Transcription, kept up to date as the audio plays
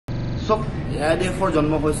চাওক AIUDFৰ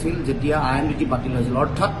জন্ম হৈছিল যেতিয়া আইননীতি বাতিল হৈছিল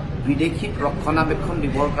অৰ্থাৎ বিদেশীক ৰক্ষণাবেক্ষণ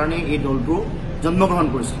দিবৰ কাৰণে এই দলটো জন্মগ্ৰহণ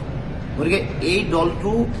কৰিছিল গতিকে এই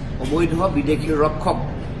দলটো অবৈধ বিদেশীৰ ৰক্ষক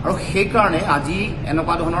আৰু সেই কাৰণে আজি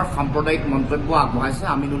এনেকুৱা ধৰণৰ সাম্প্ৰদায়িক মন্তব্য আগবঢ়াইছে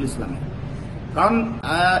আমিনুল ইছলামে কাৰণ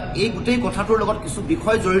এই গোটেই কথাটোৰ লগত কিছু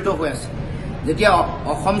বিষয় জড়িত হৈ আছে যেতিয়া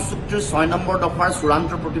অসম চুক্তিৰ 6 নম্বৰ দফাৰ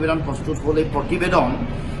চূড়ান্ত প্ৰতিবেদন প্ৰস্তুত হ'ল এই প্ৰতিবেদন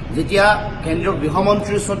যেতিয়া কেন্দ্ৰীয়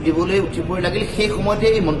গৃহমন্ত্ৰীৰ ওচৰত দিবলৈ উঠি পৰি লাগিল সেই সময়তে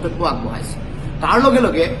এই মন্তব্য আগবঢ়াইছে তাৰ লগে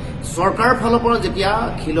লগে চৰকাৰৰ ফালৰ পৰা যেতিয়া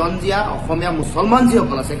খিলঞ্জীয়া অসমীয়া মুছলমান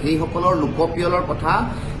যিসকল আছে সেইসকলৰ লোকপিয়লৰ কথা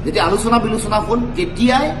যেতিয়া আলোচনা বিলোচনা হ'ল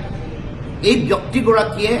তেতিয়াই এই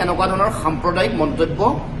ব্যক্তিগৰাকীয়ে এনেকুৱা ধৰণৰ সাম্প্ৰদায়িক মন্তব্য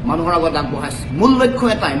মানুহৰ আগত আগবঢ়াইছে মূল লক্ষ্য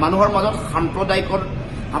এটাই মানুহৰ মাজত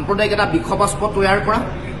সাম্প্ৰদায়িক এটা বিষবাস্প তৈয়াৰ কৰা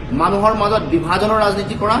মানুহৰ মাজত বিভাজনৰ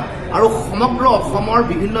ৰাজনীতি কৰা আৰু সমগ্ৰ অসমৰ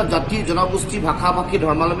বিভিন্ন জাতি জনগোষ্ঠী ভাষা ভাষী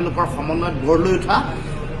ধৰ্মাৱলম্বী লোকৰ সমন্বয়ত গঢ় লৈ উঠা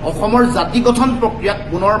অসমৰ জাতি গঠন প্ৰক্ৰিয়াত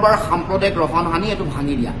পুনৰবাৰ সাম্প্ৰদায়িক ৰহণহানি এটো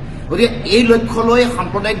ভাঙি দিয়া গতিকে এই লক্ষ্য লৈ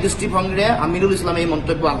সাম্প্ৰদায়িক দৃষ্টিভংগীৰে আমিনুল ইছলামে এই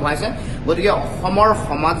মন্তব্য আগবঢ়াইছে গতিকে অসমৰ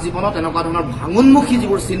সমাজ জীৱনত এনেকুৱা ধৰণৰ ভাঙোন্মুখী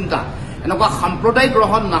যিবোৰ চিন্তা এনেকুৱা সাম্প্ৰদায়িক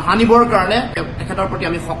ৰহণ নাহানিবৰ কাৰণে তেখেতৰ প্ৰতি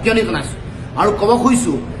আমি সক্ৰিয়নি জনাইছো আৰু ক'ব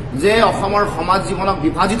খুজিছো যে অসমৰ সমাজ জীৱনক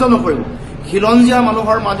বিভাজিত নকৰিব খিলঞ্জীয়া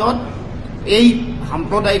মানুহৰ মাজত এই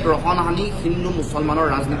সাম্প্ৰদায়িক ৰহণহানি হিন্দু মুছলমানৰ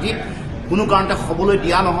ৰাজনীতি কোনো কাৰণতে হ'বলৈ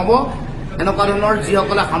দিয়া নহ'ব এনেকুৱা ধৰণৰ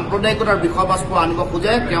যিসকলে সাম্প্ৰদায়িকতাৰ বিষয়বস্তু আনিব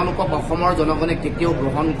খোজে তেওঁলোকক অসমৰ জনগণে কেতিয়াও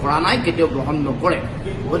গ্ৰহণ কৰা নাই কেতিয়াও গ্ৰহণ নকৰে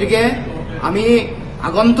গতিকে আমি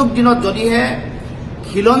আগন্তুক দিনত যদিহে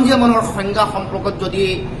খিলঞ্জীয়া মানুহৰ সংজ্ঞা সম্পৰ্কত যদি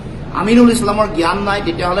আমিনুল ইছলামৰ জ্ঞান নাই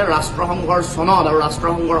তেতিয়াহ'লে ৰাষ্ট্ৰসংঘৰ চনদ আৰু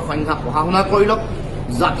ৰাষ্ট্ৰসংঘৰ সংজ্ঞা পঢ়া শুনা কৰি লওক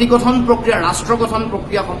জাতি গঠন প্ৰক্ৰিয়া ৰাষ্ট্ৰ গঠন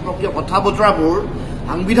প্ৰক্ৰিয়া সম্পৰ্কীয় কথা বতৰাবোৰ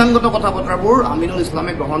সাংবিধানগত কথা বতৰাবোৰ আমিনুল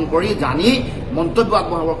ইছলামে গ্ৰহণ কৰি জানি মন্তব্য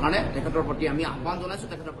আগবঢ়াবৰ কাৰণে তেখেতৰ প্ৰতি আমি আহ্বান জনাইছো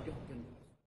তেখেতৰ প্ৰতি